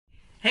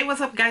Hey,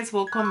 what's up guys,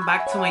 welcome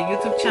back to my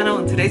YouTube channel.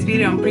 In today's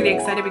video I'm pretty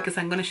excited because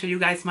I'm going to show you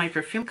guys my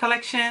perfume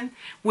collection,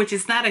 which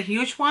is not a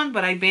huge one,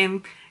 but I've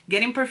been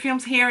getting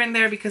perfumes here and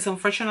there because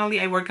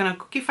unfortunately I work in a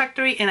cookie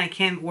factory and I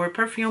can't wear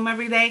perfume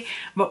every day.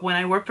 But when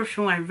I wear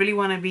perfume I really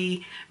want to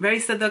be very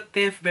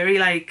seductive, very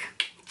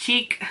like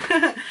chic.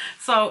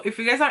 So if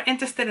you guys are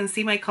interested in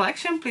see my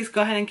collection, please go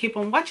ahead and keep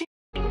on watching.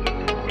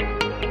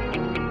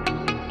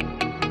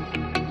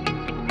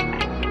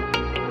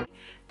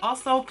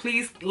 Also,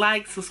 please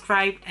like,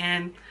 subscribe,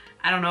 and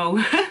I don't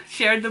know,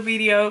 share the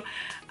video.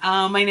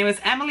 My name is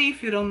Emily,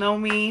 if you don't know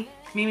me,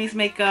 Mimi's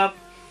Makeup,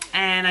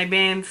 and I've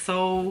been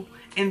so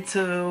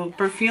into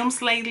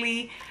perfumes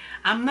lately.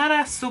 I'm not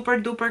a super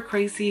duper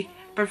crazy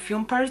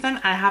perfume person.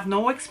 I have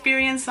no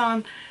experience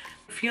on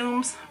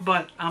perfumes,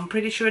 but I'm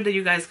pretty sure that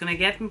you guys gonna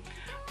get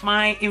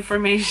my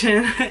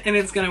information and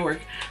it's gonna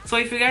work. So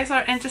if you guys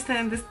are interested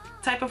in this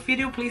type of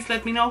video, please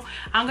let me know.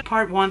 I'm gonna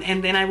part one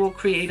and then I will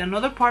create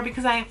another part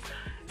because I'm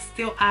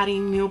still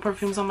adding new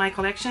perfumes on my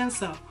collection.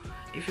 So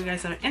if you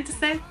guys are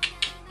interested,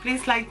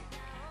 please like,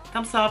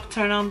 thumbs up,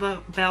 turn on the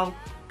bell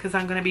because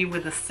I'm gonna be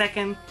with the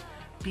second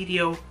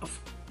video of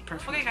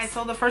perfume. Okay guys,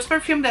 so the first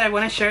perfume that I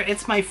want to share,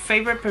 it's my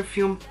favorite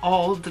perfume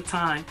all the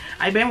time.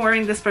 I've been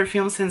wearing this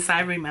perfume since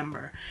I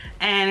remember,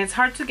 and it's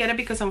hard to get it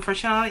because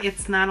unfortunately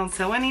it's not on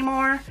sale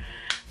anymore.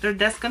 They're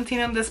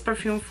discontinuing this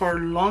perfume for a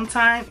long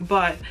time,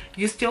 but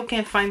you still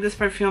can find this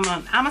perfume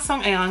on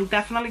Amazon, and I'm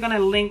definitely gonna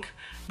link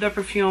the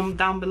perfume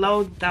down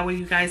below, that way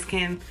you guys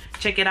can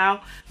check it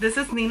out. This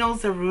is Nino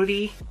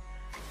Cerruti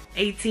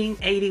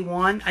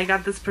 1881. I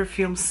got this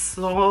perfume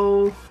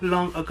so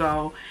long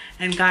ago,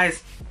 and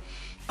guys,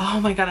 oh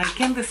my god, I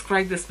can't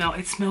describe the smell.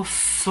 It smells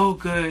so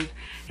good.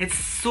 It's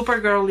super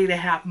girly. They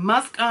have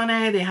musk on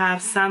it, they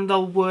have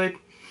sandalwood,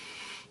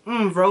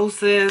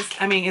 roses.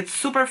 I mean, it's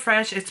super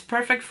fresh. It's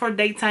perfect for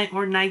daytime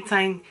or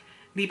nighttime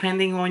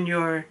depending on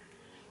your,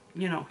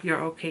 you know,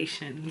 your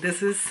occasion.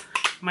 This is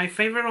my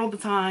favorite all the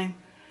time,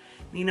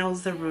 Nino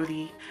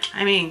Cerruti.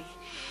 I mean,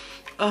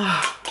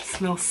 oh, it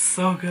smells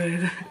so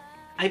good.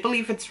 I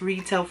believe it's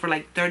retail for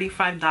like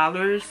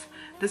 $35.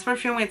 This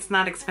perfume, it's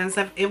not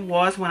expensive. It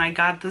was when I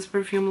got this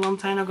perfume a long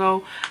time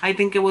ago. I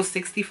think it was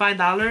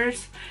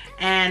 $65,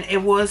 and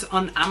it was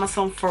on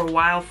Amazon for a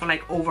while for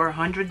like over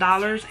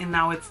 $100, and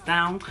now it's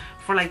down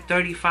for like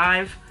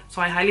 $35.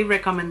 So I highly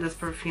recommend this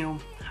perfume.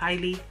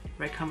 Highly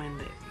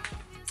recommend it.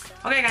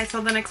 Okay guys,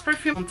 so the next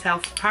perfume,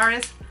 Montale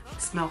Paris.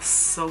 It smells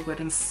so good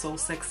and so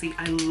sexy.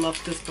 I love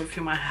this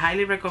perfume. I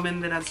highly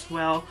recommend it as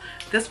well.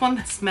 This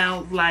one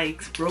smells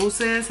like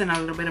roses and a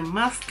little bit of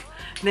musk.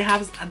 They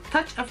have a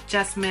touch of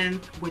jasmine,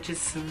 which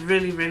is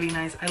really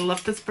nice. I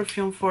love this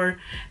perfume for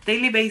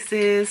daily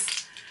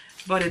basis,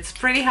 but it's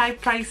pretty high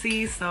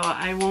pricey, so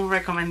I won't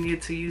recommend you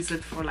to use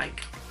it for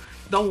like,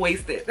 don't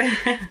waste it.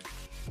 It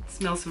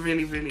smells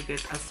really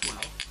good as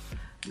well.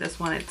 This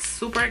one, it's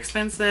super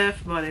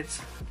expensive, but it's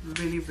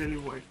really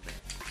worth it.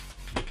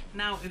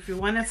 Now, if you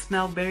want to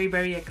smell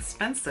very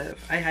expensive,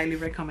 I highly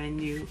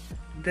recommend you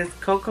this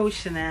Coco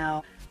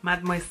Chanel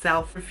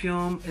Mademoiselle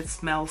perfume. It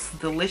smells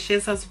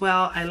delicious as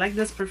well. I like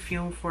this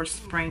perfume for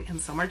spring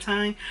and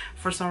summertime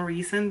for some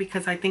reason,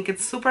 because I think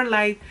it's super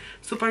light,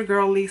 super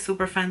girly,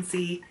 super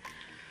fancy.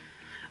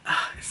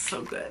 Oh, it's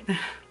so good.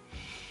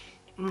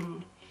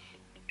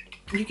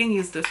 You can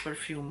use this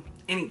perfume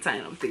any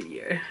time of the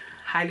year.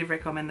 Highly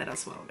recommend it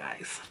as well,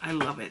 guys. I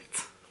love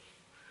it.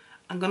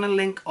 I'm gonna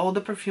link all the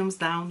perfumes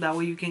down, that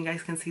way you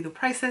guys can see the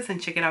prices and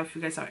check it out if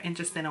you guys are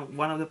interested in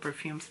one of the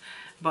perfumes.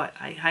 But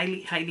I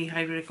highly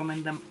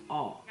recommend them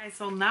all. Okay,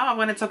 so now I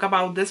want to talk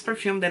about this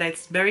perfume that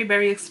it's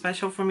very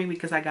special for me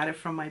because I got it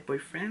from my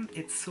boyfriend.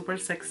 It's super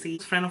sexy. A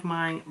friend of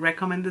mine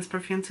recommended this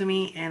perfume to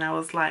me, and I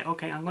was like,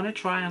 okay, I'm gonna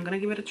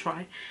give it a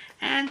try,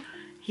 and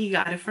he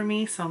got it for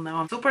me. So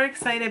now I'm super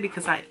excited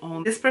because I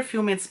own this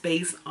perfume. It's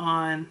based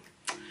on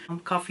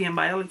Coffee and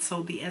Violet,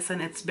 so the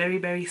essence, it's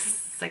very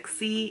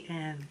sexy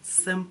and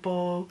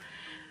simple,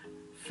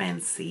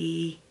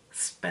 fancy,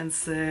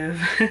 expensive.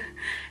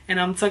 And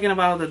I'm talking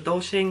about the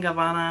Dulce and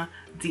Gabanna,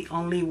 The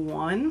Only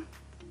One.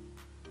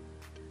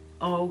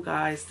 Oh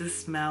guys,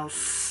 this smells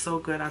so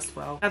good as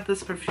well. I got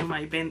this perfume,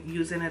 I've been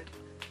using it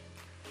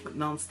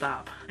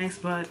non-stop. Nice,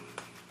 but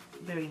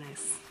very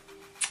nice.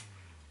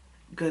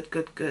 Good.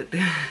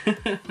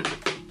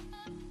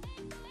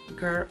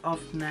 Girl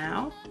of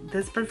Now.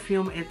 This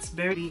perfume, it's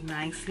very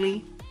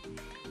nicely.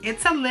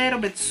 It's a little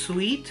bit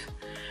sweet,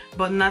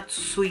 but not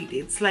sweet.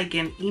 It's like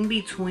an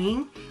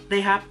in-between.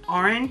 They have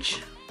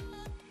orange,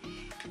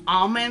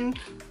 almond,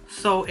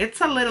 so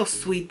it's a little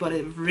sweet, but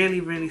it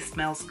really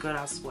smells good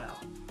as well.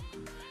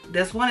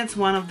 This one, it's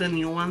one of the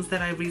new ones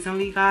that I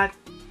recently got.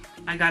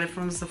 I got it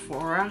from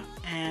Sephora,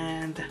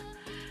 and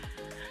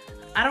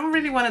I don't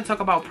really want to talk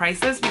about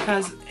prices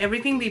because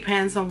everything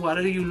depends on what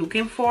are you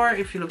looking for.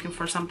 If you're looking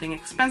for something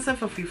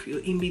expensive, or if you're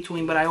in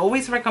between. But I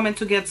always recommend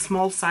to get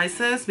small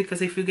sizes,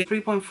 because if you get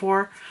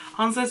 3.4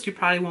 ounces, you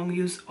probably won't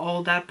use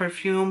all that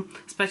perfume,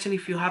 especially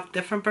if you have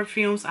different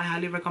perfumes. I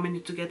highly recommend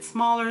you to get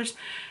smaller.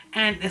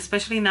 And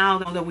especially now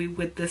that we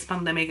with this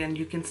pandemic and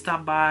you can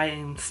stop by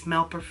and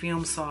smell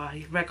perfume, so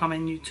I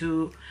recommend you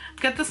to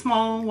get the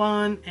small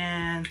one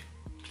and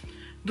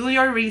do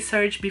your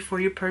research before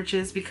you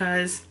purchase,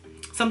 because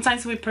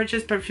sometimes we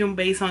purchase perfume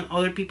based on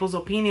other people's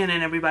opinion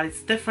and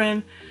everybody's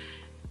different.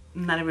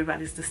 Not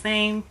everybody's the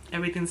same.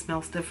 Everything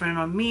smells different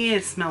on me.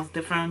 It smells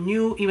different on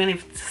you, even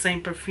if it's the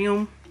same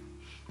perfume.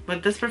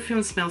 But this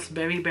perfume smells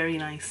very, very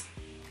nice.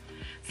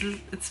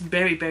 It's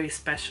very, very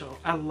special.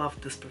 I love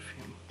this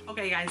perfume.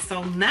 Okay guys,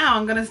 so now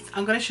I'm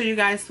gonna show you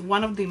guys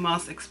one of the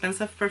most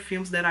expensive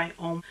perfumes that I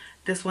own.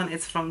 This one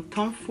is from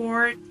Tom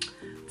Ford,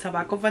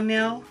 Tobacco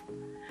Vanille.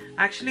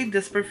 Actually,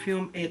 this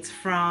perfume it's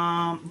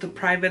from the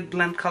Private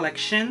Blend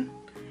collection,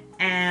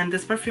 and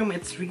this perfume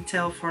it's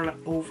retail for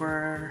like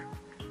over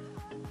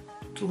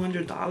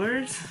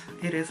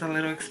 $200. It is a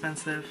little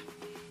expensive.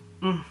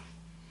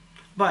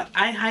 But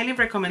I highly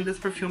recommend this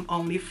perfume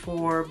only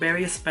for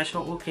very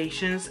special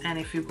occasions, and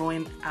if you're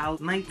going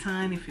out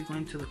nighttime, if you're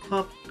going to the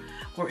club,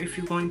 or if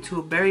you're going to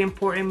a very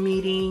important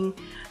meeting.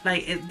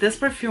 Like this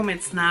perfume,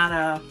 it's not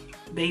a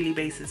daily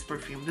basis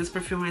perfume. This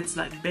perfume, it's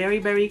like very,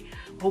 very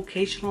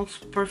occasional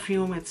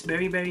perfume. It's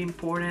very, very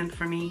important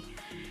for me.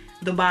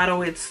 The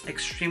bottle, it's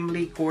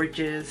extremely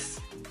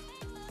gorgeous.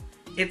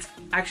 It's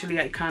actually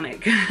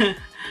iconic.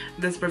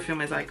 This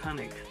perfume is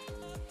iconic.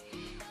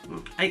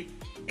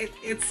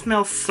 It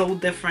smells so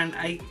different.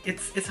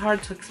 It's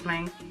hard to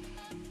explain.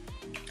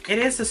 It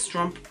is a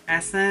strong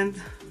essence.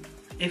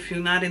 If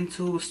you're not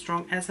into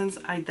strong essence,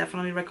 I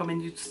definitely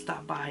recommend you to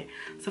stop by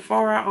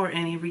Sephora or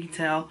any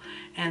retail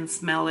and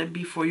smell it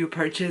before you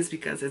purchase,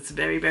 because it's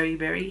very, very,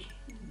 very,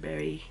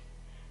 very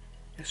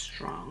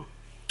strong.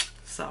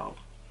 So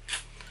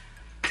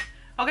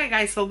okay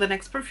guys, so the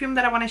next perfume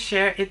that I want to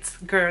share,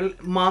 it's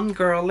Mom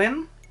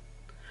Guerlain.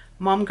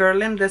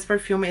 This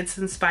perfume, it's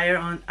inspired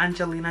on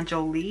Angelina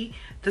Jolie.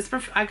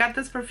 I got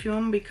this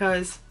perfume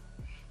because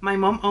my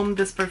mom owned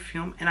this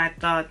perfume, and I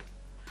thought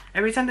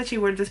every time that she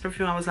wore this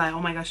perfume, I was like, oh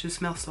my gosh, you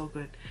smell so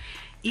good.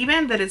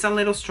 Even that it's a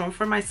little strong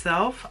for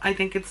myself, I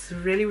think it's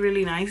really,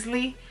 really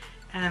nicely,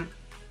 and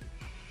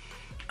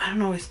I don't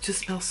know, it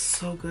just smells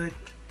so good.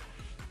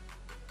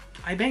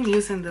 I've been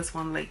using this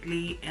one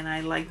lately, and I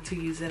like to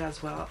use it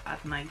as well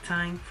at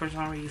nighttime for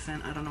some reason.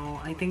 I don't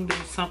know. I think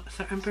there's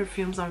certain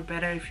perfumes are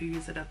better if you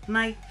use it at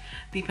night,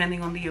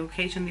 depending on the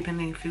occasion,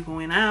 depending if you're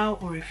going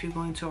out or if you're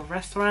going to a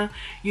restaurant.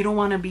 You don't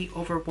want to be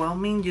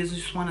overwhelming. You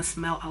just want to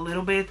smell a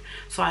little bit.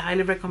 So I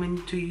highly recommend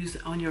you to use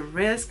it on your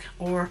wrist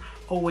or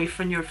away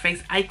from your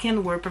face. I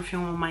can wear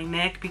perfume on my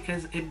neck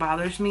because it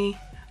bothers me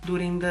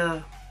during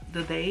the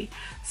day,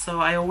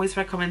 so I always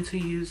recommend to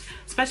use,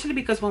 especially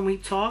because when we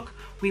talk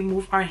we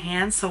move our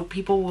hands, so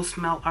people will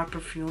smell our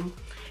perfume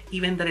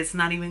even that it's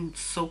not even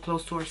so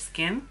close to our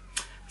skin.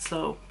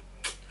 So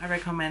I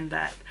recommend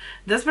that.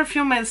 This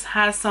perfume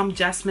has some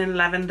jasmine,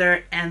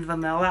 lavender, and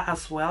vanilla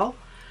as well.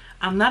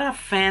 I'm not a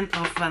fan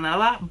of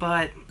vanilla,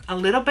 but a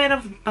little bit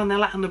of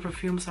vanilla in the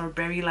perfumes are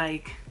very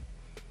like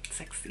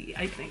sexy,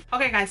 I think.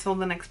 Okay guys, so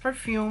the next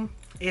perfume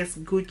is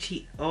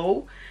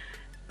Xoxo.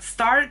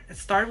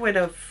 Start with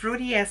a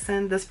fruity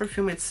essence. This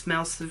perfume, it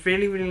smells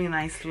really, really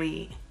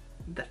nicely.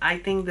 I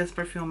think this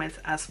perfume is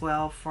as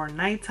well for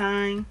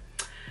nighttime,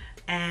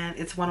 and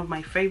it's one of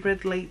my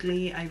favorite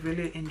lately. I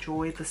really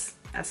enjoy this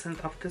essence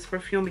of this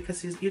perfume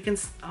because you can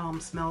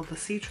smell the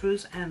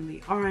citrus and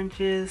the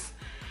oranges.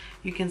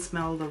 You can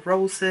smell the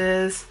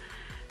roses,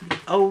 the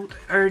oud,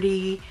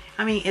 earthy.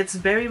 I mean, it's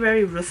very,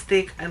 very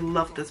rustic. I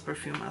love this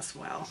perfume as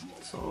well,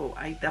 so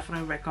I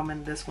definitely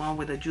recommend this one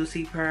with a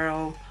juicy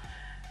pearl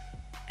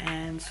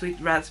and sweet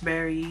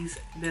raspberries.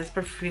 This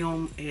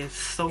perfume is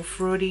so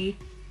fruity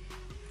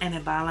and a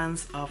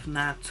balance of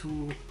not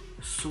too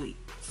sweet,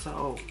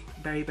 so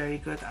very, very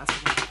good as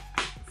well.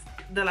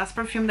 The last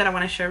perfume that I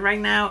want to share right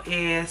now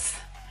is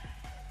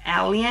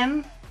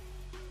Alien.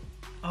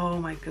 Oh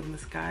my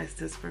goodness guys,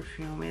 this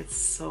perfume, it's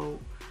so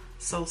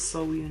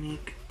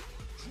unique.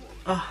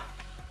 Oh,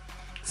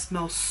 it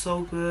smells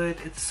so good.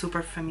 It's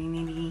super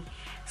femininity,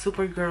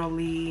 super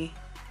girly.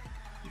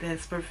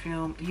 This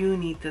perfume, you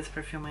need this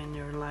perfume in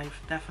your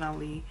life.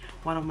 Definitely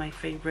one of my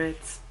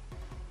favorites.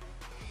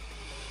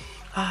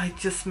 Oh, it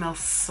just smells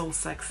so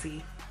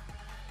sexy.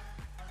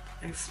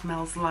 It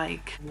smells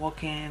like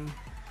walking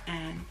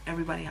and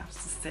everybody has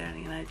to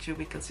staring at you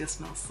because you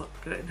smell so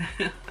good.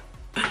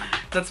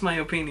 That's my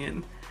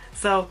opinion.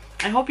 So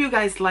I hope you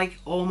guys like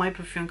all my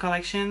perfume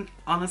collection.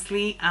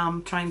 Honestly,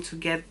 I'm trying to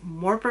get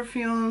more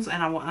perfumes,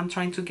 and I'm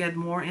trying to get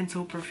more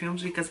into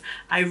perfumes because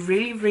I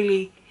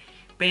really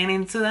been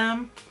into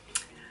them.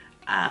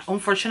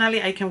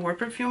 Unfortunately, I can wear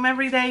perfume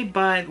every day,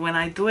 but when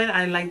I do it,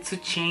 I like to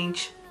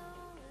change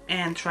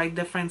and try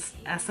different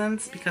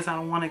essence because I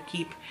don't want to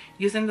keep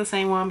using the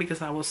same one,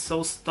 because I was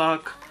so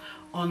stuck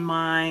on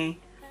my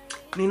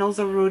Nino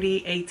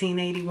Cerruti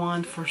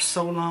 1881 for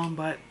so long,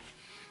 but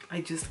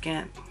I just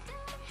can't.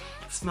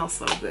 It smells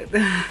so good.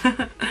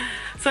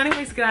 So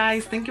anyways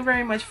guys, thank you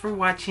very much for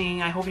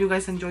watching. I hope you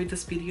guys enjoyed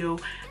this video.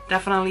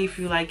 Definitely, if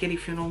you like it,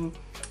 if you don't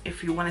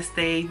if you want to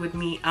stay with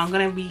me. I'm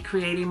gonna be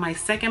creating my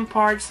second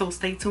part, so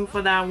stay tuned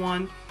for that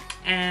one.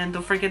 And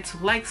don't forget to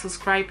like,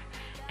 subscribe,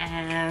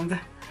 and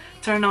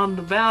turn on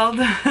the bell.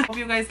 Hope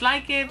you guys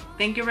like it.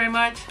 Thank you very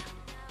much.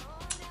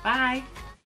 Bye.